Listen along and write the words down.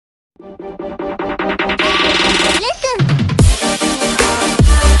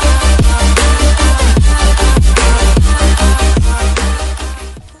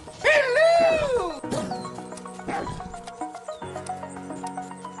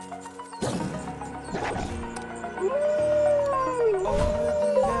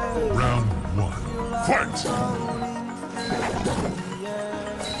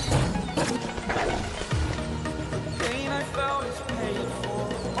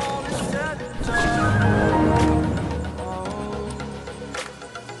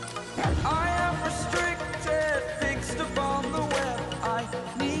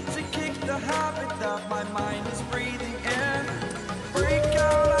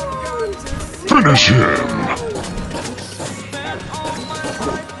Finish him!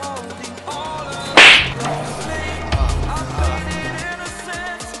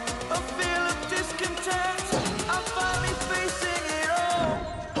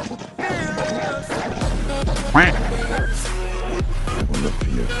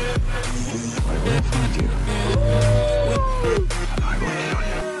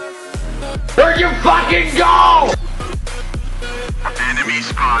 Where'd you fucking go? Enemy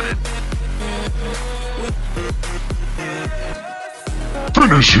spotted.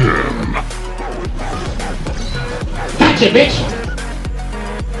 Finish him! Gotcha, bitch!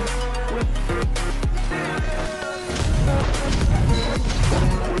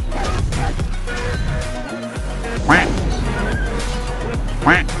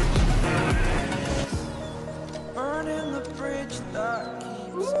 Burning the bridge that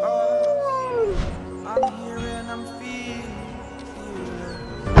keeps us. I'm here and I'm feeling.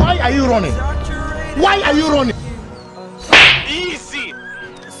 Why are you running? Why are you running? Easy!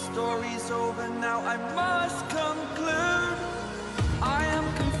 The story's over now, I must conclude. I am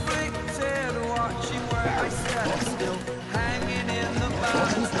conflicted, watching where I stand still. Hanging in the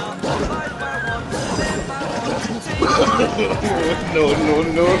balance, not the life I want to live, I want to take.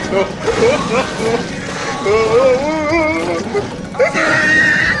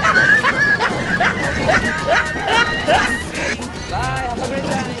 Bye, have a great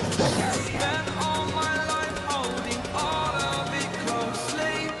day. Spent all my life holding all of it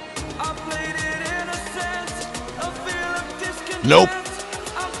closely. I played it innocent, a feel of discontent. Nope.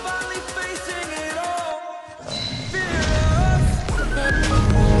 I'm finally facing it all. Fearless.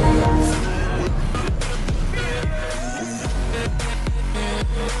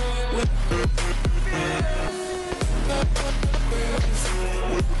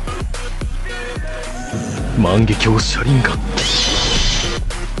万華鏡車輪が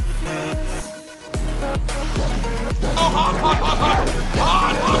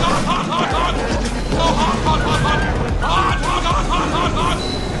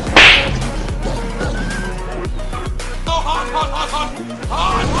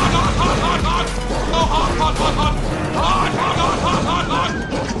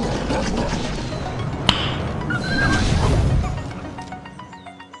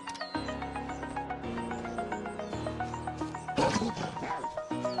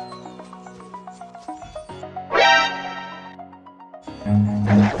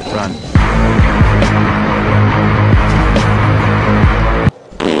Run.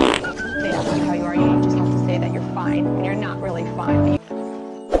 They ask you how you are, you just have to say that you're fine, and you're not really fine.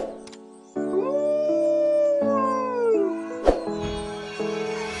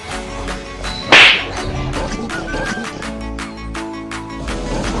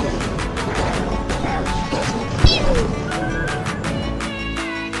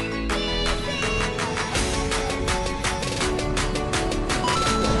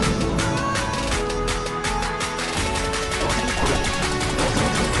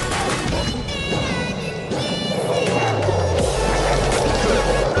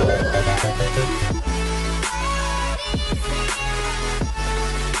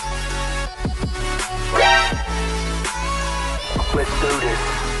 Let's do this.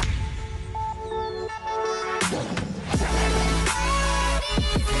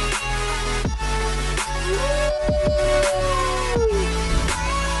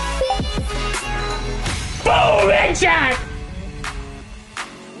 Boom! Headshot!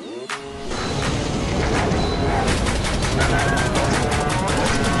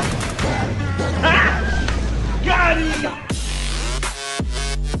 Got him!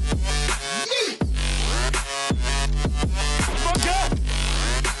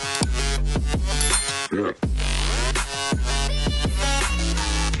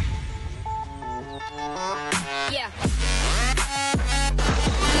 Yeah.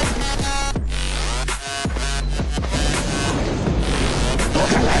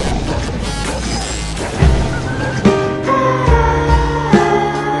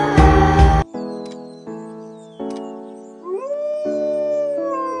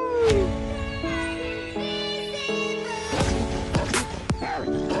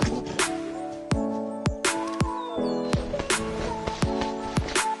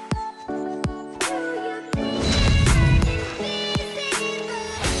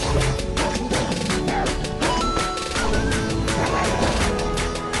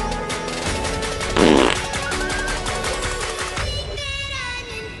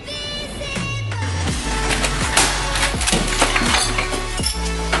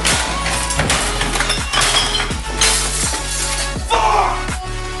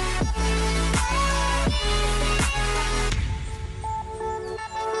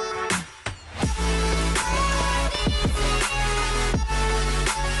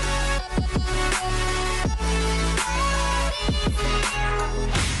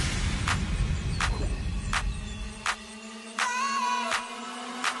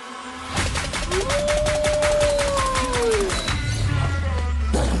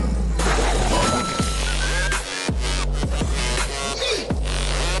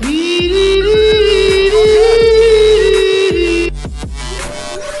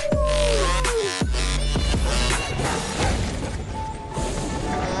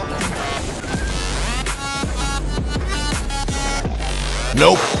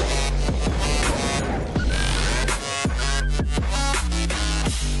 Nope.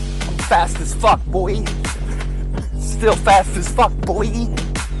 Fast as fuck, boy. Still fast as fuck, boy.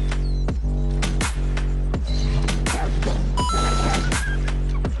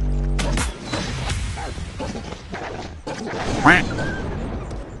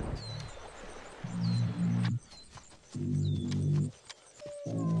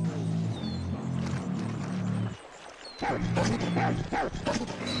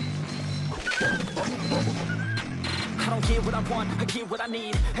 I don't get what I want, I get what I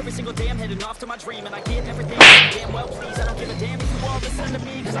need. Every single day I'm heading off to my dream, and I get everything damn well please. I don't give a damn if you all listen to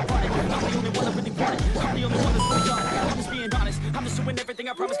me, cause I want it. I'm the only one that really want it. I'm the only one that's really on it. I'm just being honest, I'm just doing everything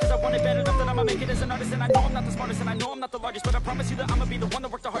I promise, cause I want it bad enough that I'ma make it as an artist. And I know I'm not the smartest, and I know I'm not the largest, but I promise you that I'ma be the one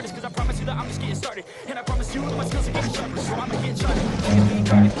that worked the hardest, cause I promise you that I'm just getting started. And I promise you that my skills are getting sharper, so I'ma get started.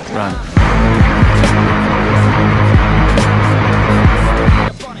 Run.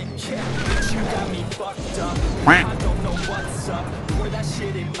 I don't know what's up. Pour that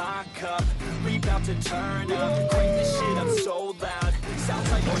shit in my cup. We about to turn up. Crank this shit up so loud. Sounds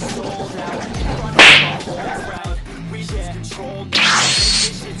like we're sold out. In front of the whole crowd. We just control now.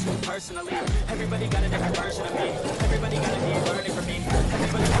 Take this shit too personally. Everybody got a different version of me. Everybody gotta be learning from me.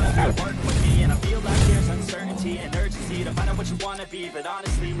 Everybody wanna be working with me. And I feel like there's uncertainty and urgency to find out what you wanna be. But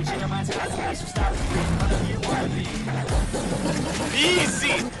honestly, we change our minds constantly. So stop being what you wanna be.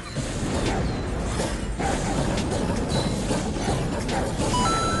 Easy.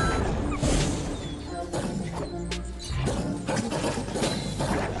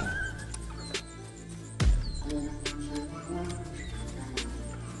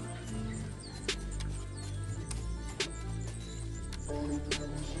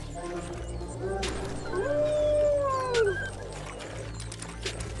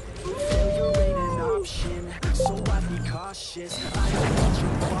 Failure ain't an option, so I'd be cautious. I don't want you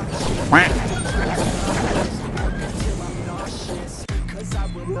watching. Until I'm nauseous, cause I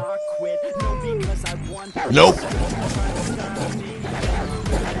will not quit. No, because I want this. Nope. Don't try to stop me.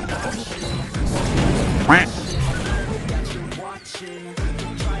 Failure ain't an option. I hope that you're watching.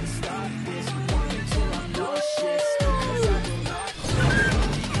 Don't try to stop this. Until I'm nauseous, cause I will not quit.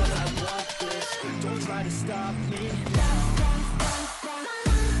 Because I want this. Don't try to stop me.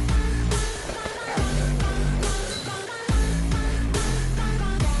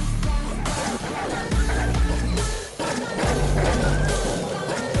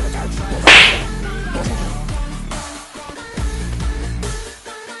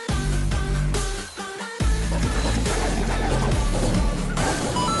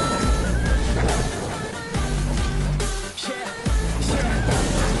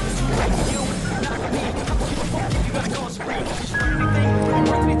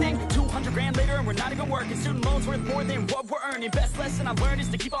 Student loans worth more than what we're earning. Best lesson I learned is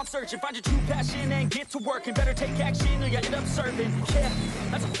to keep on searching. Find your true passion and get to work. And better take action or you end up serving. Yeah,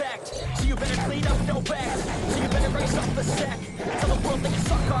 that's a fact. So you better clean up, no back. So you better raise up the sack. Tell the world that you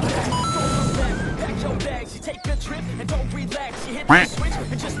suck on that. Don't look back, pack your bags. You take a trip and don't relax. You hit the switch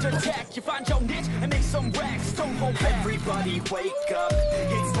and just attack. You find your niche and make some racks. Don't hold back. Everybody wake up.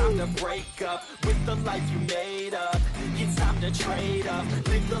 It's time to break up with the life you made up. It's time to trade up.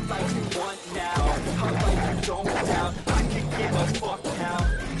 Live the life you want now. A life you don't doubt. I can give a fuck now.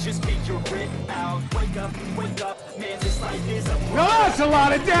 Just figure it out. Wake up, man, this life is a No, that's a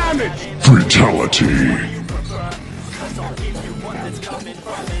lot of damage. Fatality. Cause I'll give you one that's coming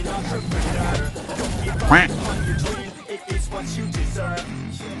from an entrepreneur. Don't give up on your dream, it is what you deserve.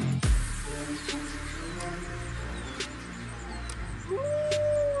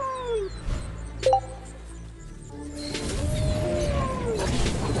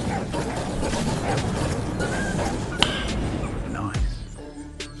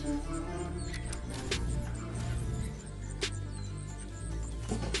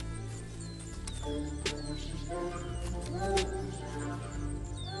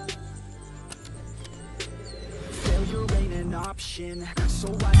 Failure ain't an option, so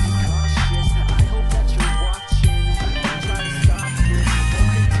I can